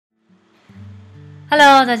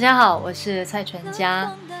Hello， 大家好，我是蔡淳佳。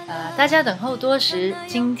大家等候多时，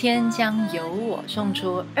今天将由我送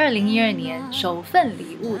出2012年首份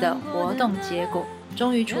礼物的活动结果，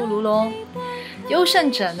终于出炉咯。优胜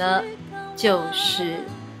者呢，就是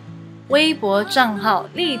微博账号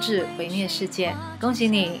励志毁灭世界，恭喜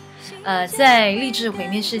你！在励志毁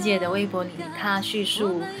灭世界的微博里，他叙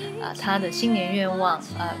述他的新年愿望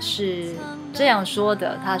是这样说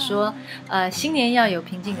的，他说新年要有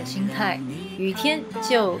平静的心态，雨天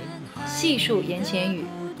就细数眼前雨，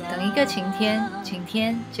等一个晴天，晴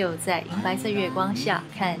天就在银白色月光下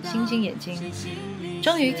看星星眼睛，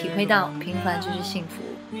终于体会到平凡就是幸福。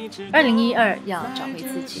2012要找回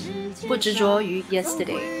自己，不执着于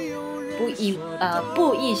yesterday，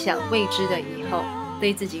 不臆想未知的以后，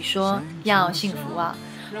对自己说要幸福啊！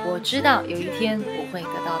我知道有一天我会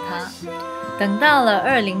得到它。等到了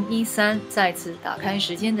2013，再次打开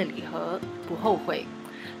时间的礼盒，不后悔。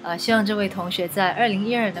希望这位同学在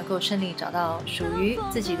2012能够顺利找到属于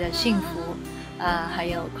自己的幸福还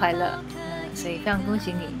有快乐。所以非常恭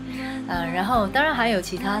喜你。然后当然还有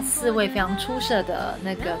其他4位非常出色的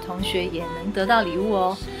那个同学也能得到礼物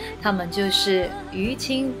哦。他们就是于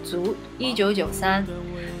清竹1993、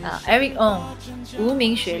Eric On、无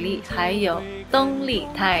名雪莉，还有东丽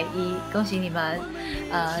太一，恭喜你们！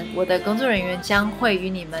我的工作人员将会与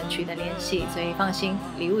你们取得联系，所以放心，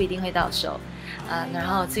礼物一定会到手。然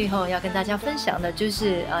后最后要跟大家分享的就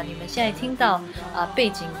是你们现在听到背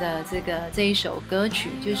景的这一首歌曲，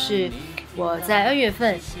就是我在2月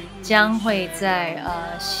份将会在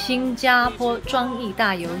新加坡庄艺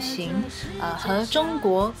大游行和中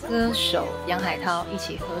国歌手杨海涛一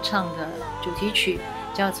起合唱的主题曲，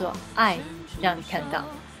叫做《爱让你看到》。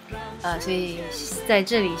所以在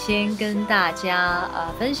这里先跟大家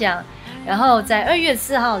分享，然后在2月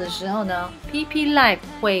4号的时候呢 PP Live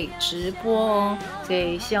会直播哦，所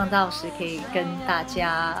以希望到时可以跟大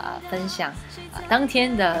家分享当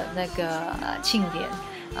天的那个庆典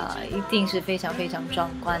一定是非常非常壮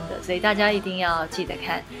观的，所以大家一定要记得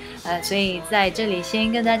看所以在这里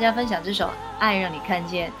先跟大家分享这首《爱让你看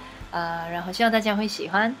见》然后希望大家会喜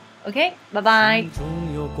欢。OK， 拜拜。心中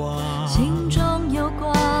有光，心中有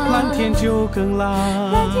光，蓝天就更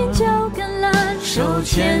蓝，蓝天就更蓝，手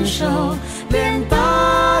牵手，连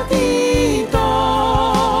大地